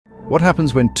What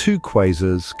happens when two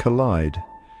quasars collide?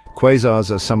 Quasars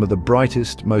are some of the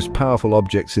brightest, most powerful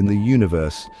objects in the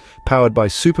universe, powered by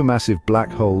supermassive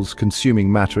black holes consuming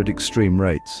matter at extreme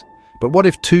rates. But what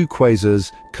if two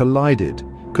quasars collided?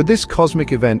 Could this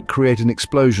cosmic event create an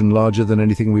explosion larger than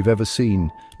anything we've ever seen?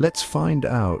 Let's find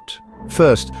out.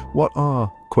 First, what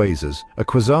are quasars? A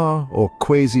quasar, or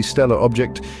quasi-stellar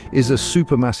object, is a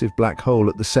supermassive black hole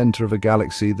at the center of a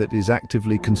galaxy that is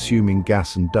actively consuming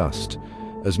gas and dust.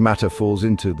 As matter falls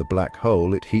into the black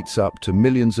hole, it heats up to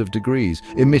millions of degrees,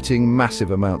 emitting massive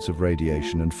amounts of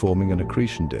radiation and forming an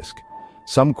accretion disk.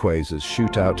 Some quasars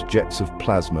shoot out jets of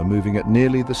plasma moving at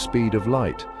nearly the speed of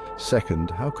light. Second,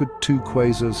 how could two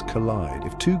quasars collide?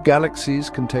 If two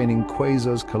galaxies containing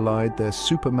quasars collide, their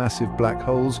supermassive black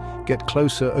holes get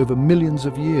closer over millions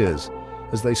of years.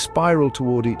 As they spiral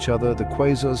toward each other, the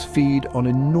quasars feed on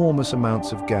enormous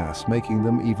amounts of gas, making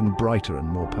them even brighter and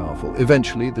more powerful.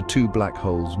 Eventually, the two black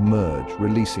holes merge,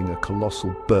 releasing a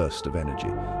colossal burst of energy.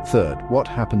 Third, what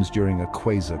happens during a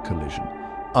quasar collision?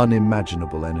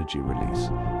 Unimaginable energy release.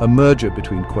 A merger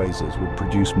between quasars would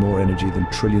produce more energy than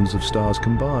trillions of stars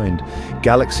combined.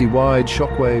 Galaxy-wide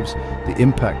shockwaves. The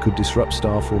impact could disrupt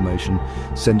star formation,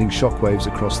 sending shockwaves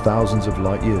across thousands of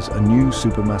light years. A new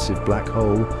supermassive black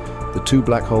hole. The two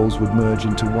black holes would merge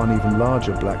into one even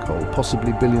larger black hole,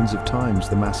 possibly billions of times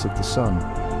the mass of the Sun.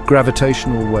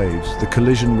 Gravitational waves. The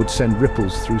collision would send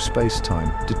ripples through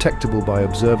space-time, detectable by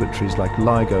observatories like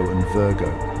LIGO and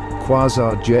Virgo.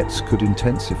 Quasar jets could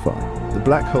intensify. The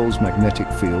black hole's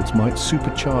magnetic fields might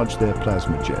supercharge their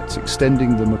plasma jets,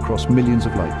 extending them across millions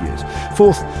of light years.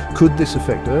 Fourth, could this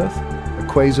affect Earth? A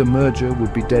quasar merger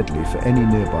would be deadly for any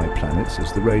nearby planets,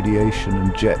 as the radiation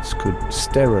and jets could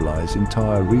sterilize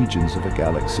entire regions of a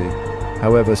galaxy.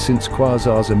 However, since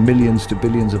quasars are millions to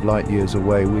billions of light years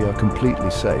away, we are completely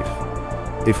safe.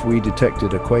 If we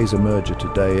detected a quasar merger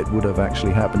today, it would have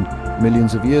actually happened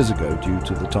millions of years ago due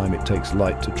to the time it takes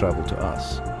light to travel to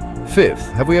us.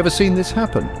 Fifth, have we ever seen this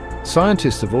happen?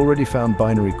 Scientists have already found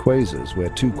binary quasars, where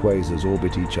two quasars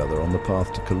orbit each other on the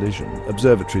path to collision.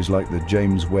 Observatories like the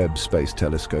James Webb Space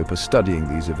Telescope are studying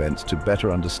these events to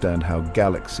better understand how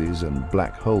galaxies and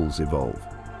black holes evolve.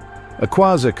 A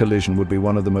quasar collision would be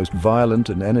one of the most violent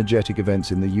and energetic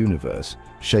events in the universe,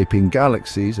 shaping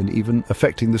galaxies and even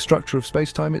affecting the structure of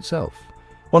space-time itself.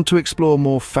 Want to explore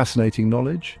more fascinating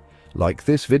knowledge? Like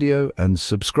this video and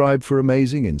subscribe for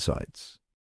amazing insights.